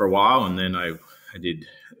people for a while. And then I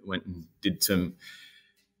went and did some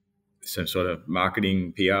sort of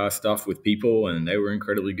marketing PR stuff with people, and they were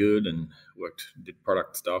incredibly good, and did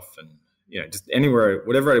product stuff, and just anywhere,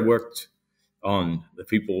 whatever I worked on, the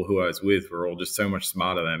people who I was with were all just so much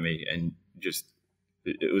smarter than me, and just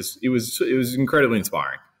it was incredibly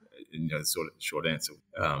inspiring. Sort of short answer.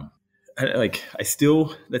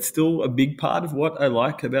 That's still a big part of what I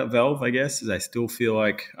like about Valve, I guess, is I still feel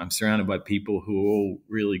like I'm surrounded by people who are all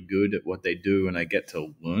really good at what they do, and I get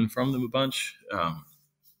to learn from them a bunch.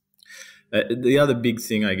 The other big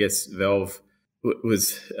thing, I guess, Valve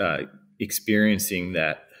was experiencing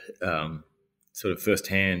that sort of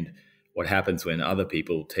firsthand, what happens when other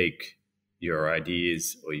people take your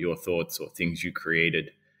ideas or your thoughts or things you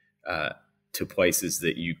created to places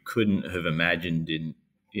that you couldn't have imagined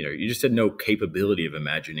you just had no capability of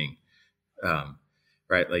imagining,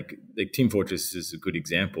 right? Like Team Fortress is a good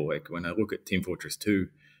example. Like when I look at Team Fortress 2,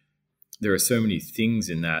 there are so many things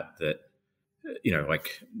in that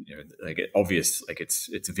obvious, like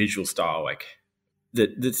it's a visual style, like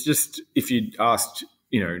that's just, if you'd asked,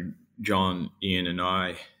 John, Ian and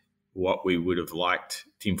I what we would have liked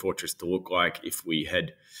Team Fortress to look like if we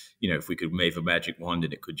had, if we could wave a magic wand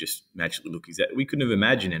and it could just magically look exactly, we couldn't have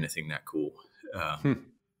imagined anything that cool.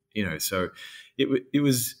 So it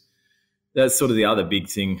was, that's sort of the other big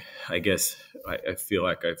thing, I guess, I feel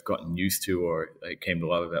like I've gotten used to, or I came to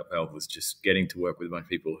love about Valve, was just getting to work with a bunch of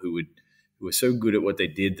people who were so good at what they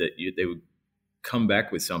did that they would come back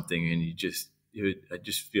with something, and I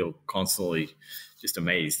just feel constantly just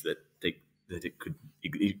amazed that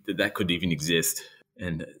that could even exist.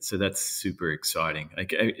 And so that's super exciting.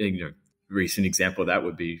 Recent example of that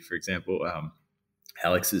would be, for example,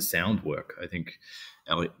 Alyx's sound work. I think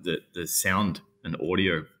the sound and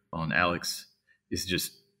audio on Alyx is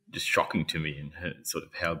just shocking to me, and sort of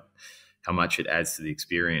how much it adds to the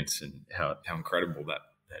experience, and how incredible that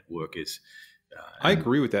work is. I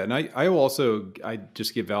agree with that. And I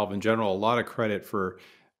just give Valve in general a lot of credit for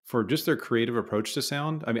for just their creative approach to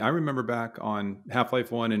sound. I mean, I remember back on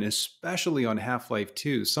Half-Life 1 and especially on Half-Life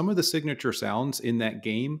 2, some of the signature sounds in that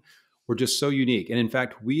game were just so unique. And in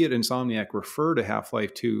fact, we at Insomniac refer to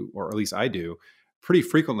Half-Life 2, or at least I do, pretty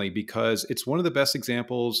frequently because it's one of the best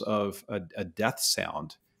examples of a death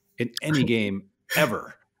sound in any game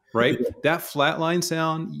ever, right? Yeah. That flatline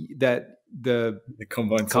sound that the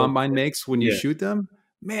Combine makes when you shoot them,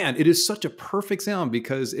 man, it is such a perfect sound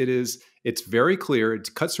because it's very clear.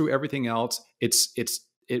 It cuts through everything else. It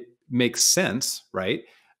makes sense, right?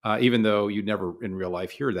 Even though you never in real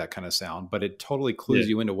life hear that kind of sound, but it totally clues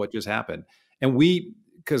you into what just happened. And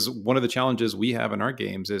because one of the challenges we have in our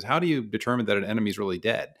games is how do you determine that an enemy is really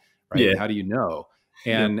dead, right? Yeah. How do you know?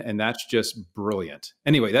 And that's just brilliant.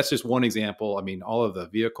 Anyway, that's just one example. I mean, all of the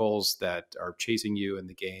vehicles that are chasing you in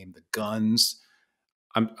the game, the guns.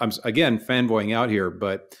 I'm again fanboying out here,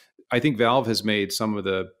 but I think Valve has made some of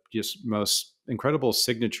the just most incredible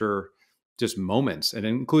signature just moments, and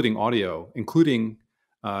including audio, including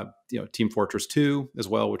Team Fortress 2 as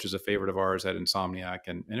well, which is a favorite of ours at Insomniac,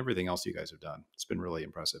 and everything else you guys have done. It's been really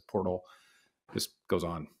impressive. Portal just goes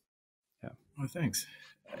on. Yeah. Oh, thanks.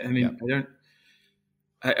 I mean,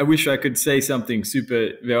 I wish I could say something super,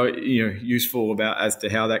 useful as to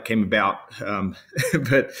how that came about.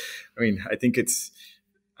 But I mean, I think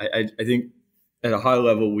I think at a high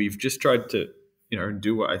level, we've just tried to,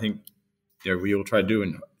 do what I think, we all try to do,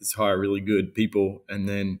 and is hire really good people. And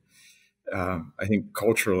then I think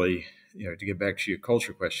culturally, to get back to your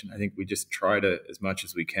culture question, I think we just try to, as much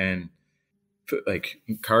as we can,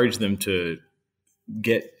 encourage them to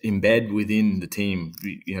embed within the team,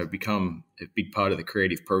 become a big part of the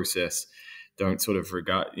creative process. Don't sort of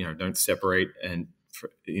don't separate, and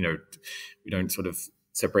we don't sort of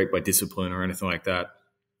separate by discipline or anything like that,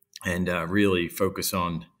 and really focus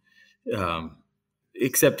on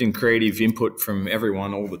accepting creative input from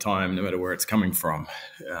everyone all the time, no matter where it's coming from.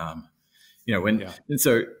 And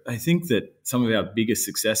so I think that some of our biggest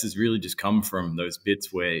successes really just come from those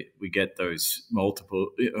bits where we get those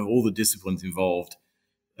all the disciplines involved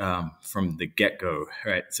from the get-go,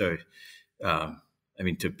 right? So, I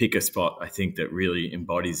mean, to pick a spot, I think that really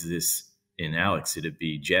embodies this in Alyx, it'd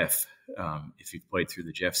be Jeff. If you've played through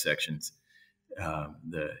the Jeff sections,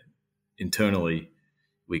 internally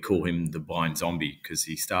we call him the blind zombie because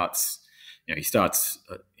he's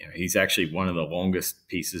actually one of the longest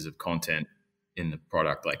pieces of content in the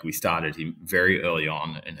product. Like, we started him very early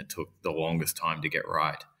on and it took the longest time to get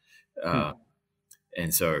right.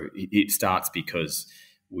 And so it starts because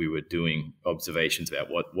we were doing observations about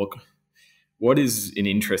what is an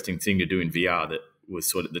interesting thing to do in VR that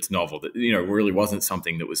was that's novel, that, really wasn't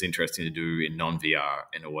something that was interesting to do in non-VR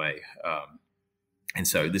in a way. And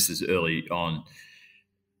so this is early on,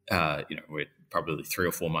 we're probably 3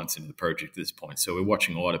 or 4 months into the project at this point. So we're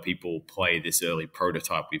watching a lot of people play this early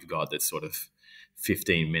prototype we've got that's sort of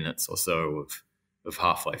 15 minutes or so of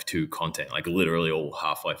Half-Life 2 content, like literally all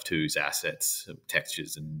Half-Life 2's assets,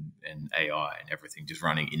 textures and AI and everything just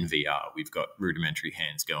running in VR. We've got rudimentary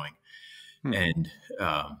hands going. And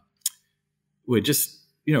we're just,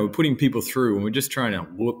 we're putting people through, and we're just trying to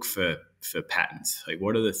look for patterns. Like,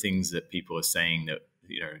 what are the things that people are saying that,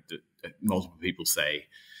 that multiple people say?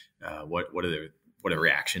 What are the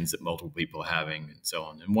reactions that multiple people are having, and so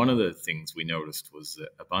on. And one of the things we noticed was that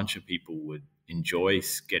a bunch of people would enjoy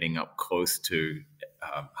getting up close to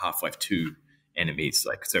Half-Life 2 enemies.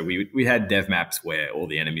 Like, so we had dev maps where all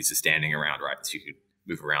the enemies are standing around, right? So you could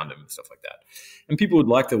move around them and stuff like that. And people would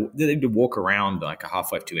like to walk around like a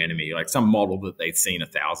Half-Life 2 enemy, like some model that they'd seen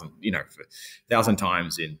 1,000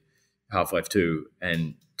 times in Half-Life 2,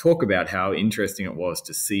 and talk about how interesting it was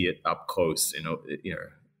to see it up close.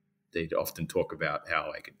 They'd often talk about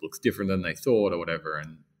how it looks different than they thought or whatever,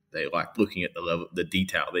 and they liked looking at the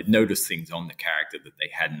detail. They'd notice things on the character that they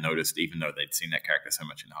hadn't noticed, even though they'd seen that character so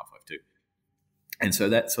much in Half-Life 2. And so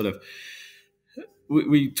that sort of,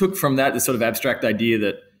 we took from that the sort of abstract idea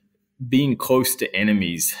that being close to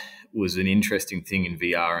enemies was an interesting thing in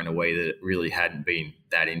VR in a way that it really hadn't been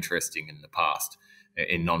that interesting in the past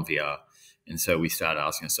in non-VR. And so we started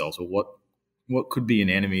asking ourselves, well, what could be an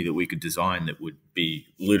enemy that we could design that would be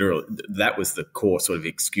literal? That was the core sort of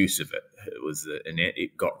excuse of it. It was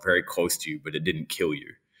it got very close to you, but it didn't kill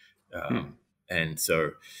you. And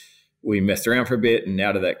so we messed around for a bit, and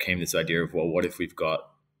out of that came this idea of, well, what if we've got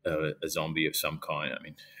a zombie of some kind? I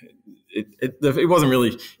mean, it wasn't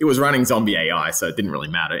really, it was running zombie AI, so it didn't really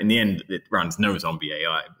matter. In the end, it runs no zombie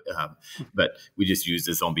AI, but we just used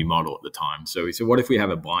a zombie model at the time. So we said, what if we have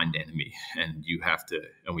a blind enemy, and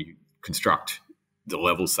we construct the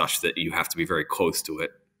level such that you have to be very close to it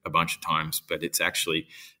a bunch of times, but it's actually,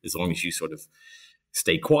 as long as you sort of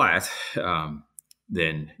stay quiet,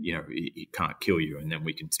 then it can't kill you, and then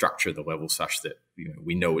we can structure the level such that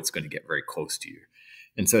we know it's going to get very close to you.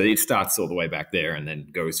 And so it starts all the way back there, and then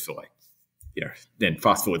goes for then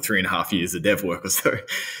fast forward 3.5 years of dev work or so,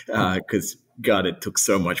 because God, it took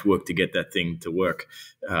so much work to get that thing to work.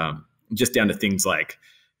 Just down to things like,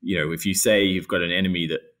 if you say you've got an enemy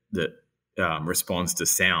that responds to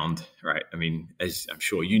sound, right? I mean, as I'm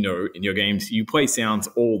sure in your games, you play sounds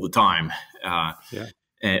all the time,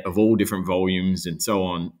 of all different volumes and so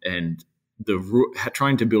on. And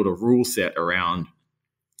trying to build a rule set around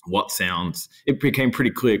what sounds, it became pretty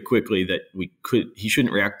clear quickly that he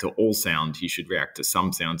shouldn't react to all sound. He should react to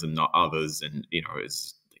some sounds and not others. And,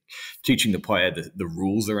 it's teaching the player the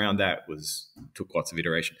rules around that took lots of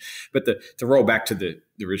iteration. But to roll back to the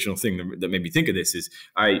original thing that made me think of this is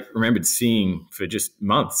I remembered seeing for just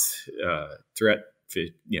months over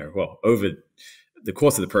the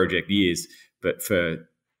course of the project, years, but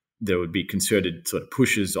there would be concerted sort of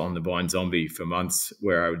pushes on the blind zombie for months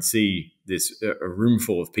where I would see a room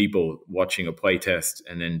full of people watching a playtest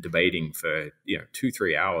and then debating for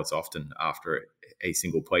 2-3 hours often after a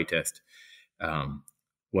single playtest,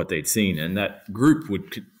 what they'd seen. And that group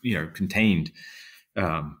would contained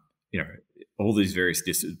all these various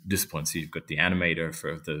disciplines. So you've got the animator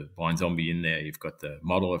for the blind zombie in there, you've got the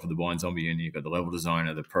modeler for the blind zombie in there, you've got the level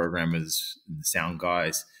designer, the programmers, and the sound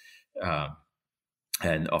guys,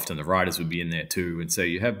 and often the writers would be in there too. And so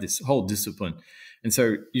you have this whole discipline. And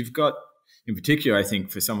so you've got, in particular, I think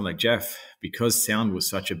for someone like Jeff, because sound was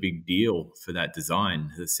such a big deal for that design,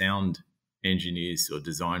 the sound engineers or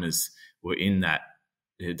designers were in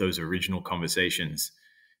those original conversations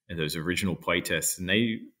and those original playtests, and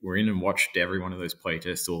they were in and watched every one of those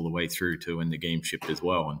playtests all the way through to when the game shipped as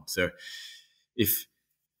well. And so if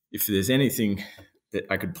there's anything that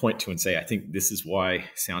I could point to and say, I think this is why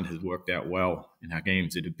sound has worked out well in our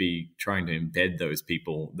games, it'd be trying to embed those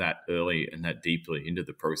people that early and that deeply into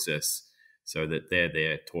the process so that they're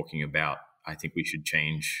there talking about, I think we should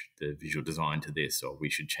change the visual design to this, or we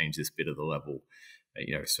should change this bit of the level,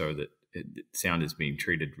 so that sound is being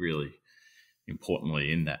treated really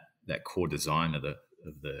importantly in that core design of the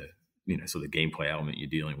sort of gameplay element you're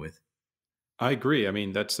dealing with. I agree. I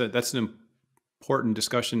mean, that's an important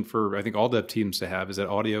discussion for, I think, all dev teams to have, is that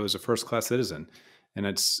audio is a first-class citizen. And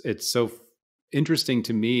it's so interesting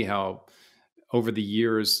to me how over the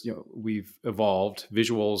years, we've evolved.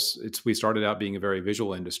 Visuals, we started out being a very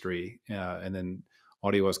visual industry, and then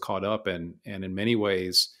audio has caught up. And in many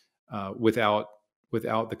ways, without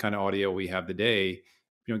the kind of audio we have today,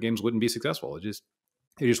 games wouldn't be successful.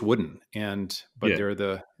 They just wouldn't. But they're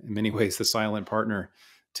in many ways the silent partner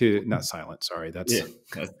to, not silent, sorry, that's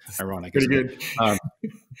ironic. Pretty good.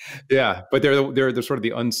 But they're the sort of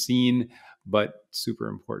the unseen but super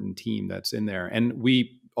important team that's in there. And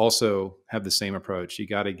we also have the same approach. You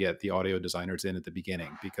got to get the audio designers in at the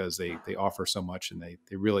beginning, because they offer so much, and they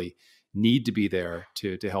really need to be there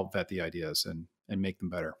to help vet the ideas and make them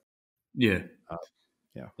better.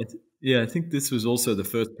 I think this was also the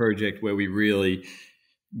first project where we really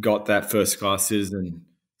got that first class citizen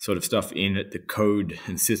sort of stuff in at the code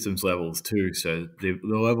and systems levels too. So the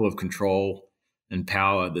level of control and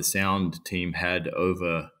power the sound team had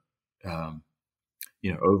over,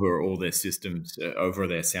 over all their systems, over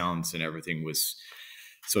their sounds and everything, was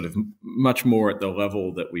sort of much more at the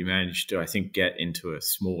level that we managed to, I think, get into a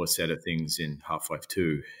smaller set of things in Half-Life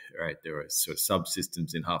 2, right? There are sort of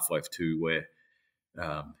subsystems in Half-Life 2 where,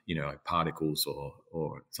 like particles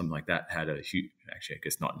or something like that had a huge, actually, I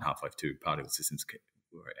guess not in Half-Life 2, particle systems,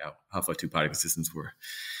 our Half-Life 2 particle systems were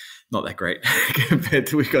not that great compared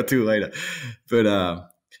to what we got to later. But,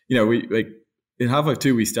 we in Half-Life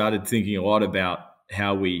 2, we started thinking a lot about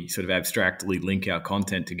how we sort of abstractly link our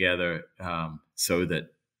content together, so that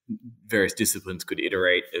various disciplines could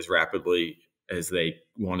iterate as rapidly as they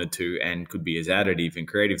wanted to, and could be as additive and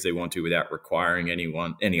creative as they want to, without requiring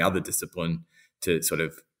any other discipline to sort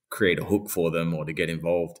of create a hook for them or to get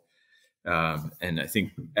involved. And I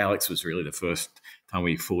think Alyx was really the first time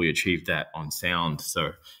we fully achieved that on sound.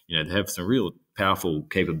 So, they have some real powerful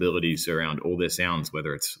capabilities around all their sounds,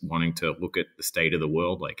 whether it's wanting to look at the state of the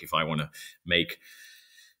world. Like if I want to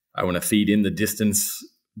feed in the distance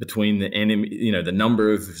between the enemy, the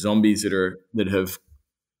number of zombies that have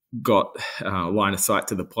got line of sight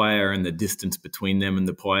to the player, and the distance between them and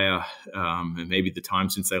the player, and maybe the time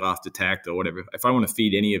since they last attacked or whatever. If I want to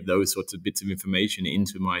feed any of those sorts of bits of information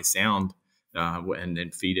into my sound, and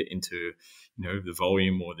then feed it into the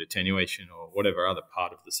volume or the attenuation or whatever other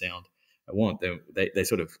part of the sound I want, they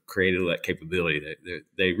sort of created that capability.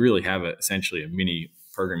 They really have essentially a mini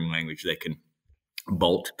programming language they can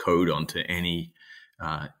bolt code onto any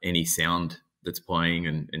any sound that's playing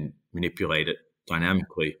and manipulate it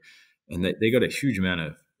dynamically. And they got a huge amount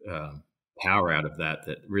of power out of that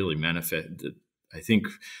really manifested, I think,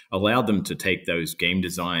 allowed them to take those game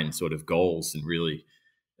design sort of goals and really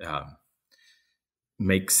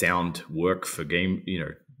make sound work for game,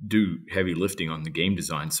 do heavy lifting on the game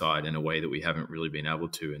design side in a way that we haven't really been able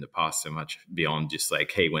to in the past so much, beyond just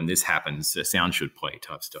like, hey, when this happens, the sound should play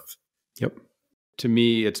type stuff. Yep. To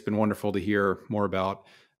me, it's been wonderful to hear more about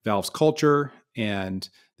Valve's culture and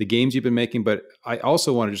the games you've been making. But I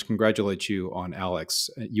also want to just congratulate you on Alyx,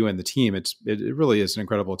 you and the team. It really is an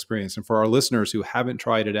incredible experience. And for our listeners who haven't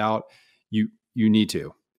tried it out, you need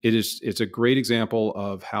to. It's a great example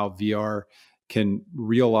of how VR can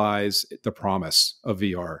realize the promise of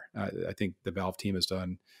VR. I think the Valve team has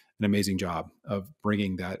done an amazing job of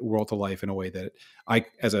bringing that world to life in a way that I,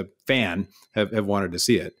 as a fan, have wanted to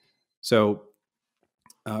see it. So,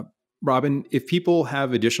 Robin, if people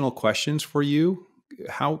have additional questions for you,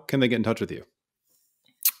 how can they get in touch with you?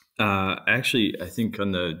 Actually, I think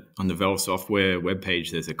on the Valve software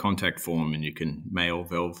webpage, there's a contact form, and you can mail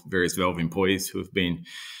various Valve employees who have been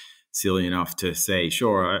silly enough to say,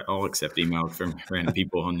 sure, I'll accept emails from random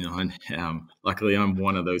people on the line. Luckily, I'm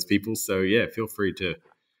one of those people. So yeah, feel free to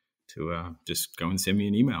just go and send me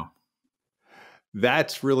an email.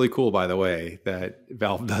 That's really cool, by the way, that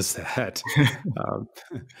Valve does that.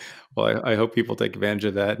 Well, I hope people take advantage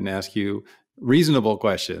of that and ask you reasonable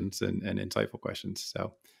questions and insightful questions.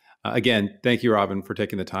 So again, thank you, Robin, for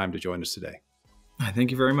taking the time to join us today.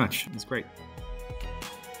 Thank you very much. It's great.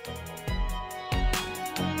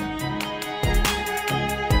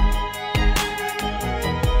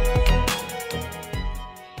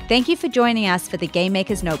 Thank you for joining us for the Game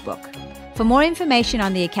Maker's Notebook. For more information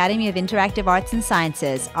on the Academy of Interactive Arts and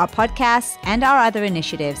Sciences, our podcasts, and our other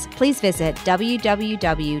initiatives, please visit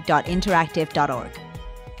www.interactive.org.